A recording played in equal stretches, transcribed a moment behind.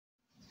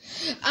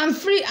I'm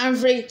free.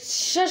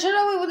 Shut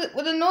up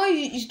with the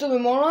noise, you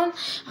stupid moron.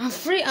 I'm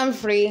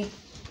free.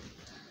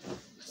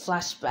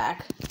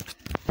 Flashback.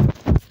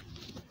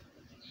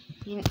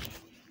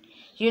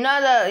 You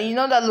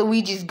know that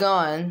Luigi's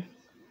gone.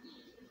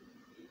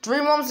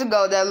 3 months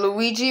ago that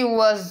Luigi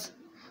was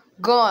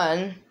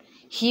gone.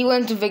 He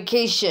went to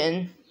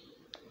vacation.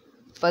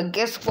 But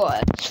guess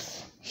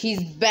what?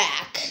 He's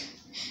back.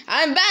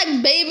 I'm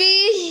back,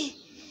 baby.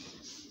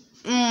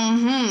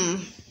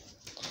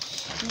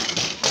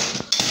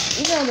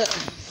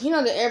 You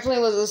know the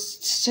airplane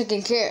was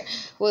taking care.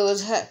 Well, it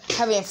was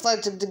having a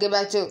flight to get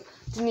back to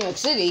New York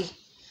City.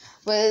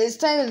 But it's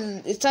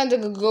time to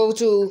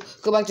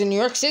go back to New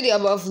York City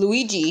above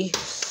Luigi.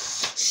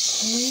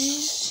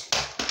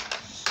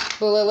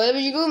 But whatever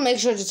you do, make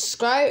sure to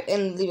subscribe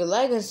and leave a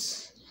like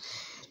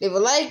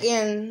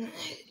and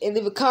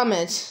leave a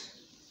comment.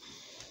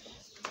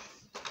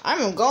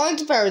 I'm going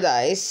to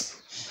paradise.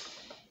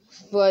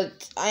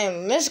 But I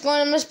am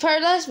going to miss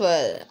paradise,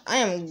 but I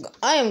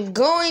am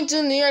going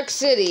to New York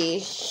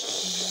City.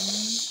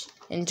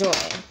 Enjoy.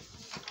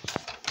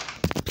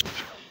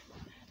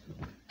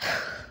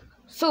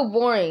 So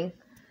boring.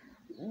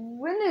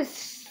 When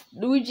is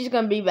Luigi's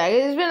gonna be back?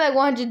 It's been like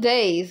 100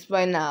 days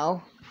by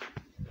now.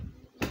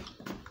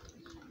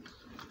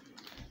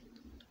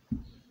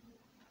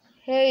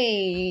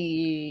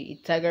 Hey,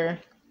 Tiger.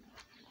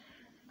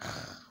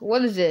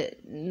 What is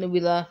it,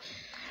 Nubila?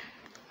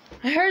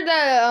 I heard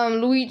that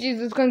Luigi's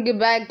just gonna get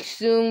back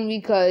soon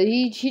because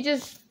he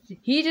just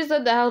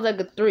left the house like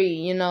a 3,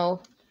 you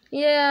know.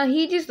 Yeah,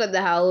 he just left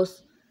the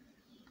house.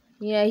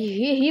 Yeah,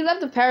 he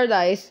left the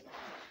paradise,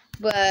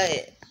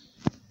 but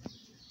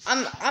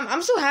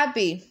I'm so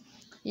happy.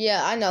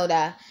 Yeah, I know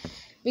that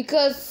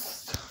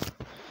because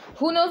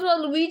who knows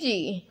about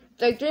Luigi?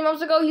 Like 3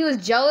 months ago, he was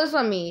jealous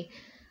of me.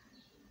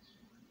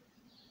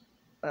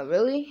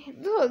 Really?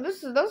 No, that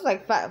was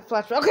like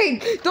flashback. Okay,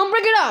 don't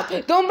break it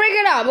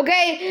up,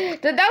 okay?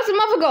 That was a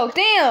month ago.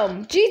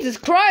 Damn, Jesus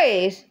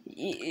Christ.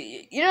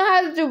 You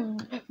don't have to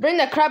bring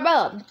that crap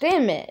up.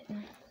 Damn it.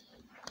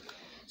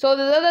 So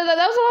that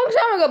was a long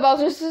time ago,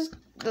 Bowser.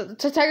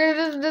 Tiger,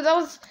 that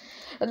was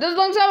a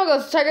long time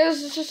ago. Tiger,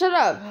 just shut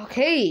up.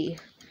 Okay.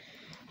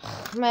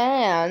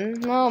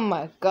 Man, oh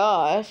my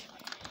gosh.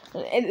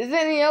 Is there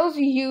anything else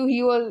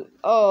he was?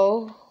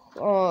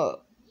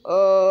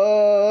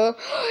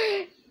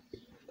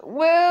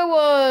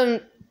 Well,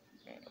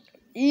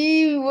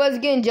 he was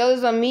getting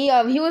jealous of me.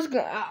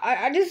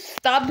 I just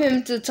stopped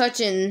him to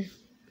touching.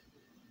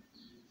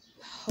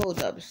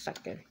 Hold up a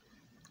second.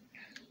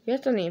 You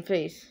have something in your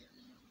face.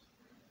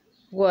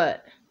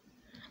 What?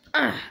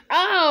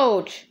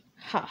 Ouch!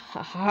 Ha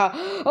ha ha!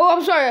 Oh,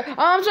 I'm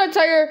sorry,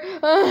 Tiger.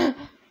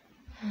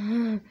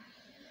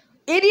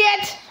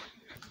 Idiot!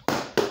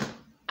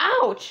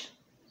 Ouch!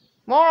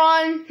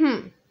 Moron!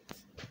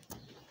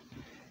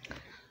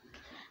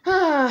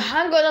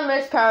 I'm gonna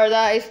miss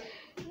paradise.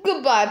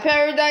 Goodbye,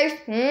 paradise.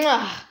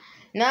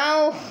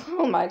 Now,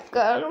 oh my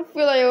god, I don't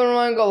feel like I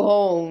want to go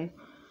home.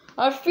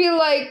 I feel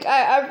like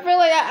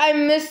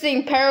I'm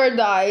missing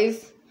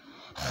paradise.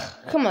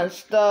 Come on,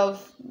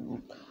 stuff.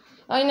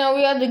 I know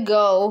we have to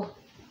go.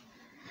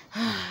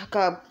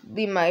 Gotta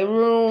leave my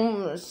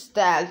room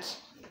stacked.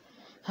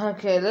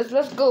 Okay,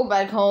 let's go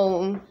back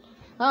home.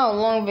 I have a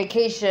long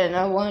vacation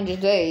of 100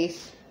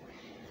 days.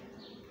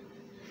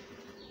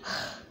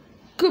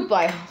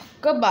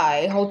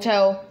 Goodbye,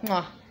 hotel.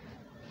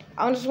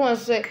 I just want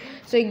to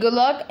say good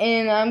luck,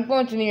 and I'm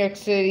going to New York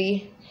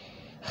City.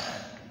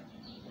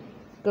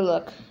 Good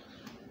luck.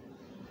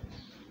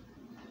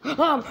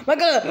 Oh my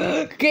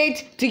god,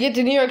 gate to get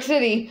to New York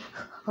City.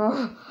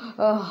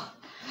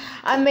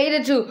 I made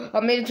it to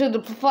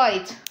the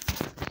fight.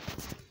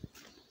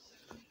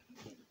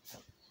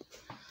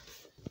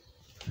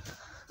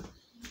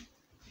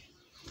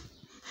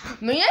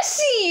 May I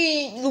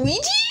see Luigi?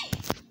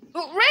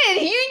 Red,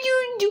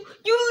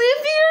 you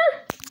live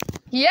here?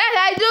 Yeah,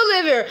 I do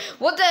live here.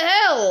 What the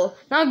hell?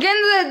 Now get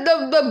in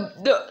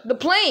the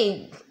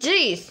plane.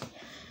 Jeez.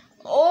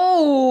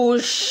 Oh,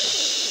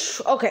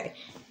 okay.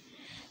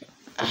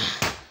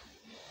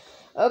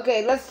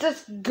 Okay, let's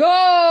just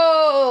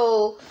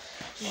go.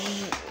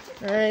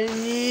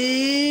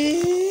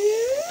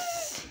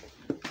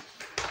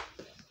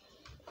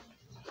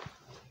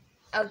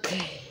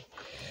 Okay.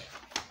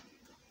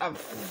 I'm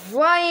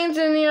flying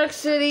to New York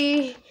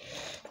City,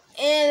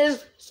 and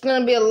it's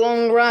gonna be a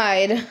long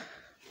ride.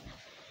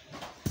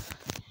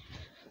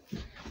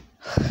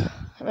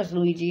 That's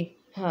Luigi.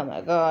 Oh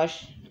my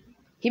gosh.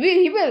 He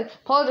been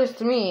apologize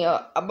to me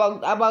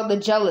about the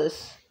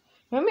jealous.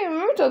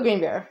 Remember to Green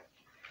Bear.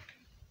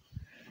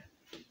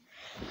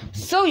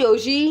 So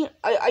Yoshi,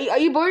 are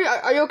you bored?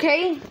 Are you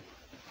okay?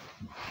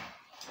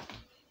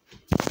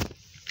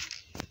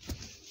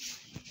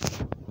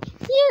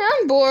 Yeah,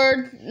 I'm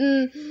bored.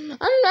 I'm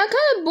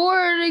kind of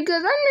bored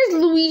because I miss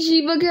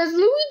Luigi because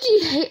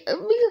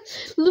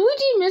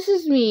Luigi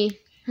misses me.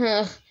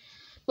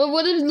 But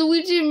what if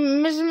Luigi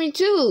misses me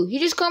too? He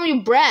just called me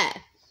brat.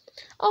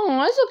 Oh,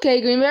 that's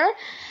okay, Green Bear.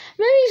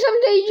 Maybe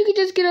someday you could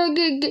just get over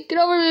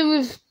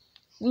it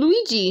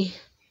Luigi.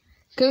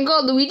 Can we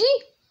call Luigi?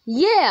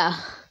 Yeah.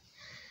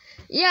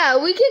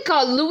 Yeah, we can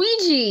call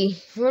Luigi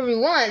whatever we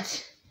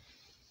want.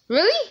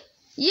 Really?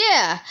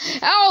 Yeah.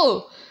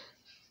 Oh,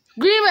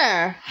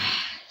 Greener.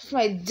 It's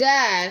my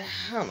dad.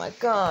 Oh my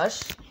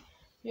gosh.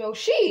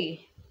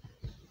 Yoshi.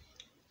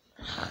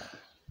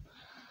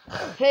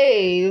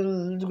 Hey,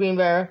 Green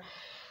Bear.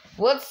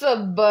 What's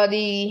up,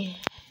 buddy?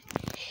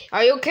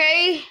 Are you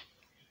okay?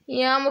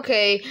 Yeah, I'm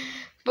okay.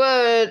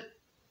 But,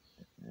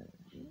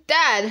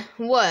 Dad,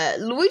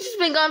 what? Luigi's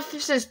been gone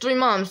since 3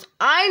 months.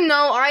 I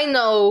know. I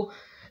know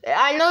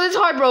it's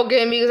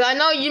heartbroken because I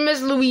know you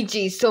miss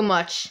Luigi so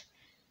much.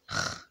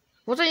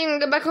 What time are you gonna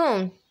get back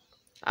home?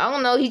 I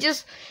don't know. He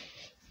just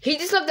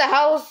left the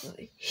house.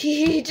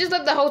 He just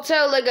left the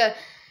hotel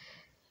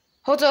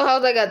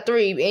house at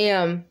 3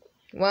 a.m.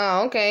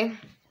 Wow. Okay.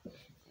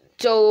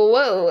 So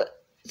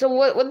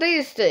what day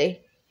is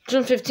today?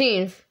 June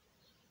 15th.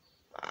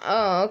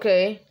 Oh,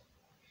 okay.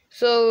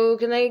 So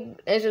can I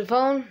answer the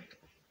phone?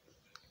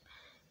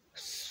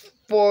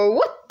 For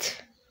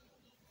what?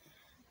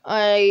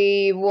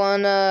 I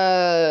wanted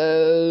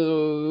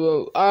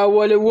what? I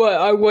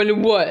want to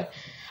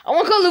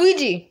call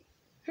Luigi.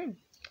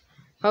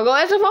 I'll go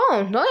answer the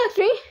phone. Don't ask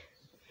me.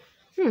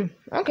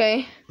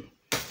 Okay.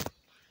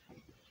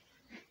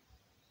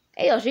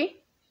 Hey, Yoshi.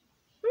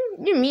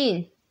 You're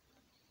mean.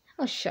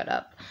 Oh, shut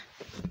up.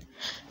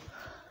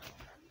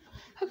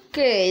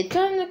 Okay,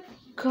 time to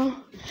go.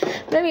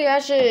 Maybe I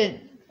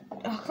should...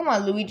 Oh, come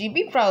on, Luigi.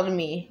 Be proud of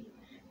me.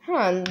 Come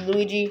on,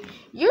 Luigi.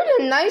 You're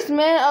the nice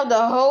man of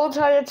the whole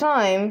entire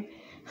time.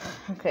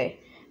 Okay.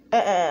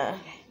 It's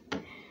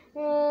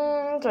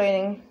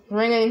ringing.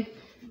 Ringing.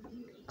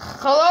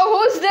 Hello,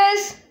 who's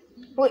this?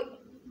 Wait.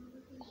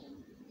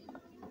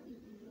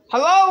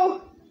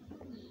 Hello?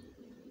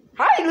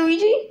 Hi,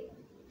 Luigi.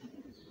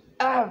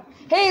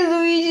 Hey,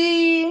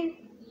 Luigi.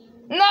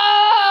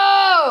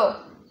 No!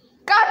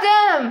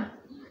 Goddamn!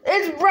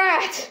 It's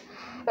Brat.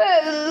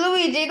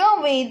 Luigi,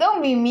 don't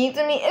be mean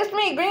to me. It's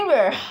me, Green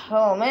Bear.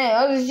 Oh man,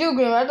 oh, it's you,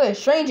 Green Bear. I thought you're a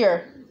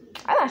stranger.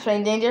 I'm not a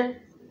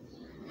stranger.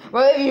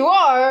 Well, if you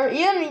are,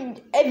 even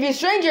if you're a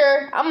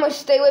stranger, I'm gonna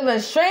stay away from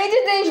stranger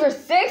things for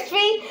 6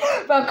 feet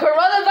from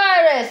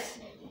coronavirus.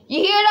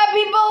 You hear that,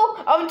 people?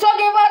 I'm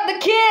talking about the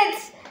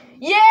kids.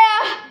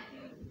 Yeah.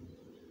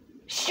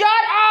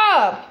 Shut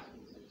up.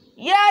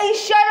 Yeah, you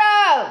shut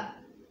up.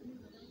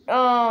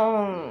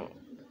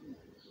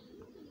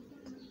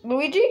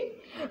 Luigi?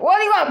 What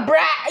do you want,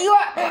 Brat?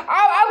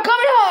 I'm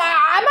coming home.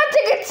 I'm gonna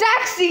take a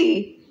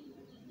taxi.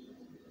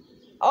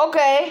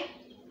 Okay.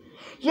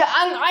 Yeah,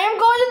 I am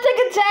going to take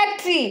a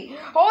taxi.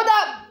 Hold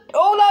up.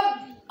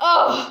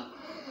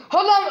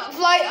 Hold on,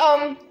 flight.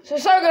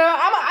 Sorry, girl.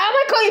 I'm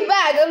gonna call you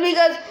back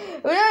because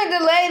we're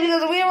delayed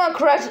because we don't want to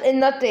crash in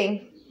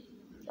nothing.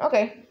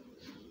 Okay.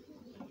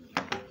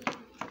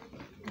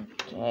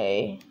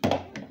 Okay.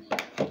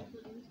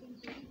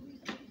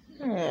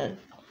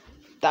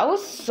 That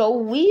was so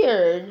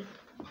weird.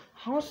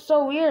 That was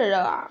so weird.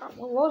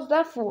 What was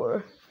that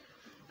for?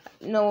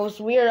 No, it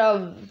was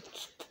weird.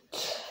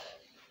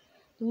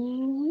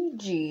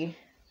 Luigi.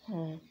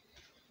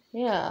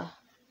 Yeah.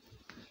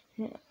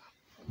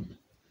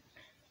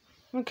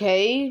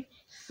 Okay.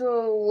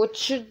 So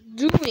what you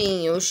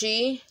doing,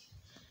 Yoshi?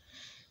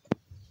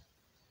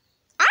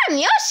 I'm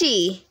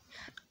Yoshi.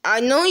 I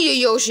know you're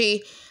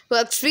Yoshi.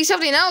 But speak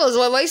something else.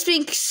 Why are you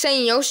saying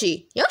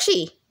Yoshi?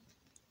 Yoshi.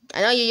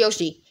 I know you're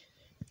Yoshi.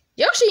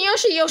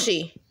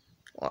 Yoshi.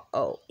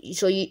 Oh,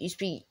 so you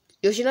speak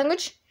Yoshi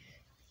language?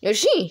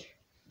 Yoshi.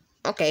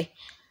 Okay.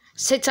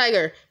 Say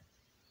tiger.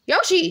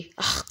 Yoshi.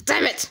 Oh,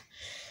 damn it.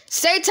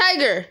 Say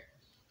tiger.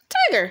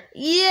 Tiger.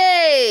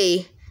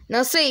 Yay.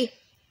 Now say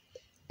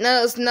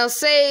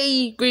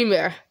Green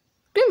Bear.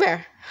 Green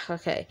Bear.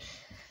 Okay.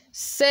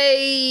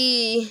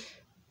 Say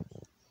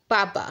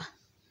Baba.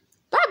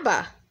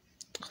 Baba.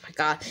 Oh my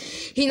god.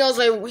 He knows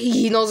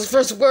his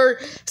first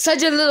word.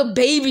 Such a little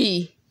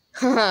baby.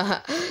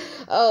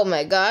 Oh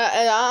my god.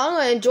 And I'm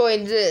gonna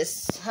enjoy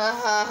this.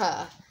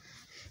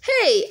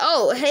 Hey.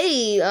 Oh,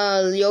 hey,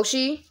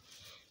 Yoshi.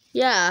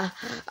 Yeah.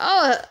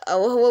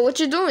 Oh, what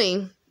you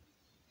doing?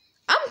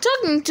 I'm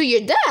talking to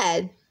your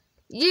dad.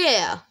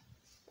 Yeah.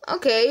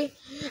 Okay.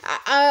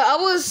 I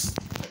was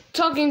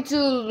talking to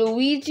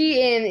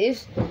Luigi and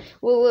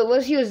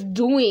what he was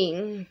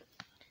doing.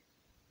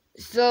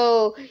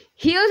 So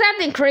he was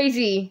acting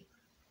crazy.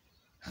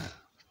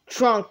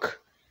 Drunk.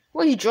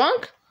 Was he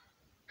drunk?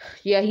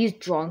 Yeah, he's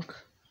drunk.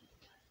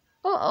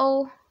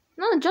 Uh-oh.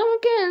 Not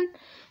drunk again.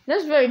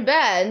 That's very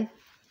bad.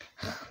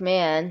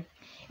 Man.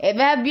 If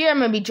I have beer, I'm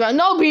gonna be drunk.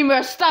 No, Green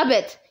Bear, stop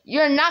it.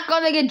 You're not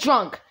gonna get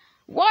drunk.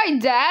 Why,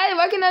 Dad?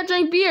 Why can't I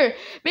drink beer?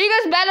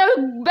 Because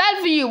bad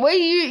for you. Wait,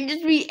 you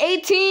just be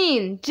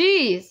 18.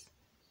 Jeez.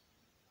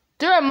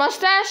 Do you have a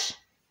mustache?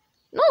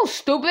 No,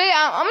 stupid.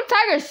 I'm a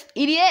tiger,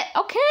 idiot.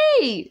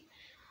 Okay.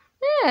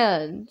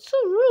 Man, so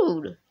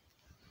rude.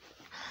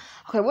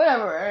 Okay,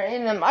 whatever.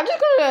 And I'm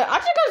just gonna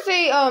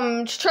say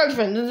church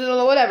friends.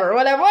 Whatever,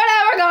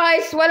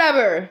 guys.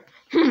 Whatever.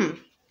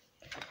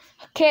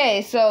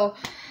 Okay, so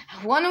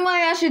Wonder what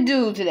I should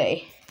do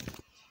today.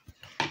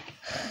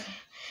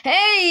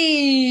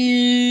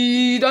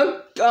 Hey,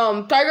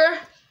 Tiger.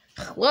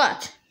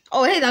 What?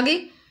 Oh, hey,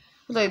 Doggy.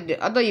 I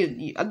thought it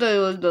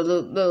was the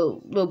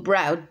little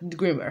brat, the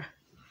green bear.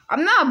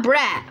 I'm not a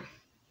brat.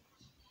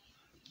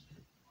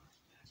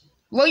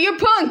 Well, you're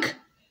punk.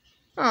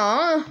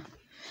 Aw.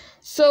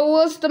 So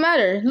what's the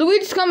matter?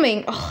 Luigi's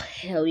coming. Oh,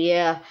 hell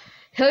yeah.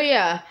 Hell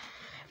yeah.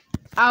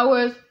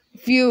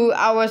 Few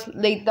hours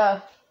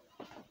later.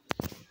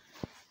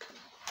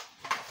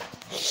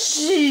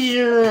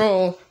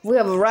 We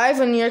have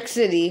arrived in New York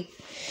City.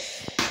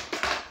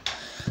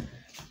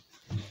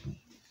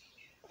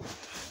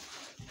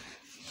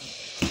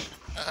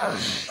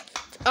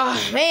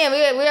 Oh man,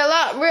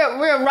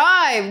 we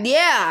arrived.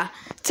 Yeah,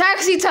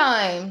 taxi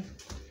time.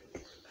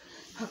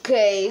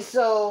 Okay,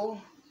 so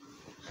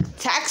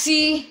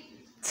taxi.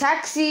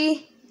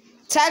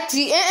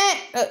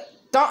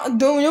 Don't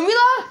be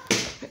loud.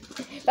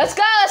 Let's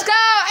go.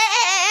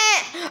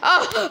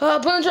 Oh,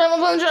 put in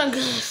the trunk.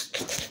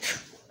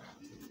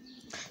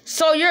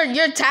 So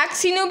you're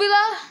taxi,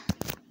 Nubila?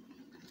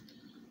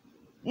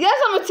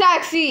 Yes, I'm a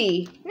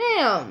taxi.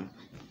 Damn.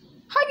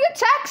 How you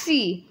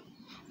taxi?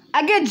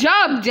 I get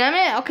job, damn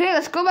it. Okay,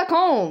 let's go back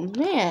home.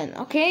 Man,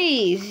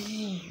 okay.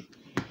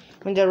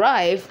 When they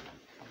arrive.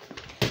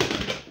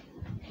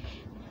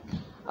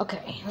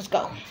 Okay, let's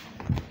go.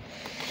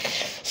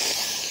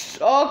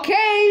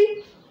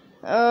 Okay.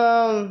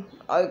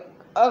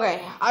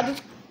 Okay.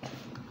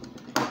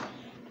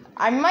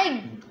 I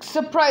might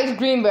surprise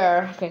Green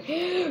Bear.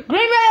 Okay.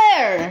 Green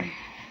Bear!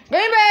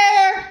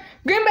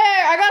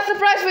 I got a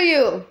surprise for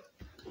you.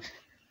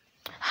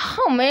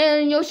 Oh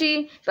man,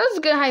 Yoshi, that was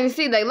a good hide and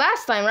seek like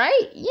last time,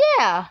 right?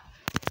 Yeah.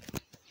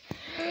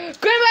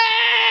 Green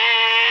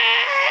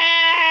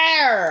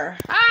Bear!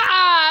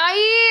 Ah,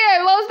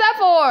 yeah. What was that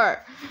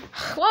for?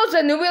 What was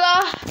that,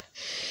 Nubila?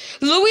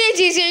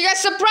 Luigi's here. You got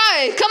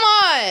surprised. Come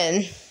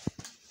on.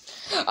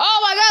 Oh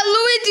my God,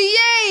 Luigi!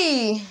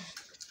 Yay!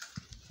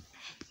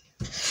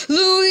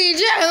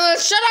 Luigi,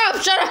 shut up!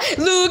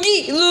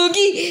 Loogie!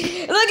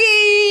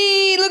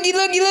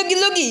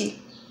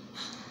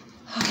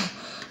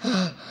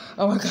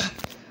 Oh my God.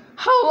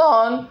 How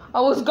long? I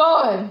was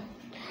gone.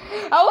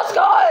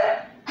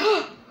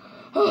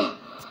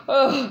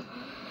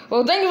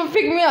 Well, thank you for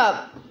picking me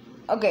up.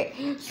 Okay,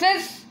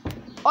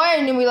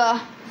 alright,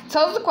 Numila,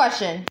 tell us the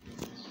question.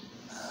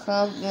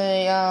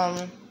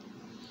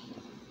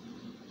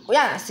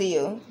 Yeah, I see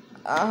you.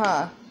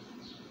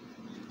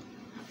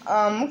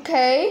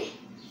 Okay.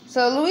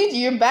 So, Luigi,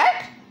 you're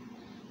back?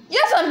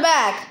 Yes, I'm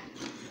back.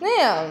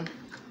 Damn.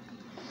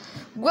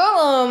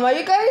 Well, are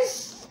you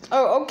guys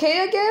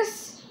okay, I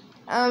guess?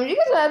 You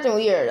guys are acting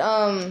weird.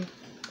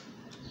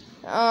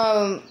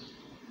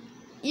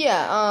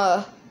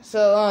 Yeah,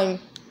 so,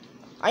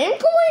 I am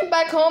going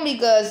back home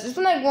because it's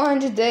been like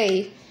 100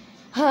 days.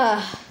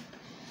 How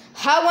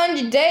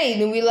 100 days,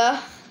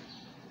 Nuila?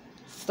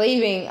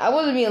 Slaving. I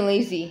wasn't being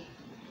lazy.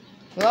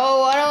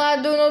 No, I don't have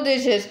to do no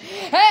dishes.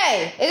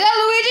 Hey, is that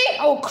Luigi?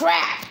 Oh,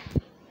 crap.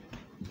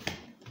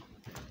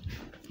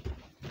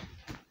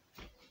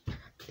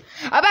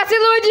 I'm about to say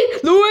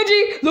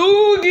Luigi,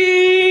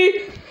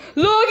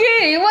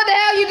 what the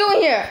hell are you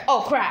doing here?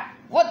 Oh, crap.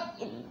 What?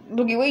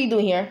 Luigi, what are you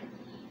doing here?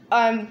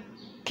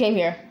 Came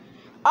here.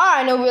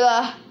 Alright,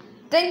 Nobila.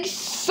 Thank you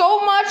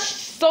so much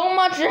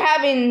for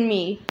having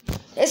me.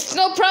 It's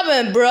no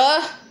problem,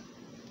 bruh.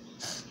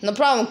 No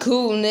problem,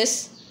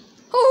 coolness.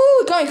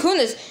 Ooh, calling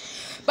coolness.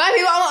 Bye,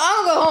 people.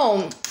 I'm gonna go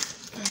home.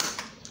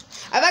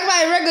 I'm back to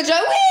my regular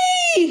job.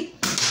 Whee!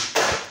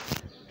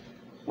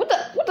 What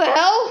the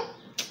hell?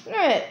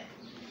 Alright.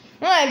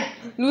 Alright,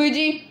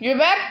 Luigi, you're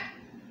back?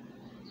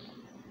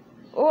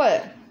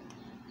 What?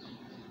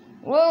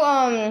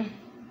 Well,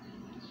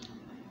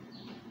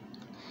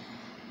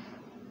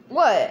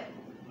 what?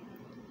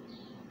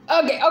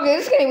 Okay,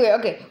 this is getting weird.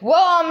 Okay.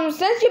 Well,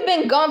 since you've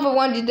been gone for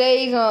 100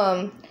 days, you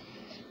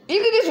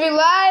can just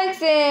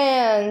relax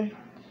and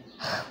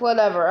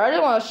whatever. I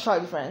just want to try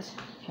your friends.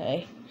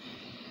 Okay.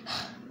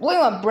 What do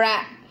you want,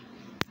 brat?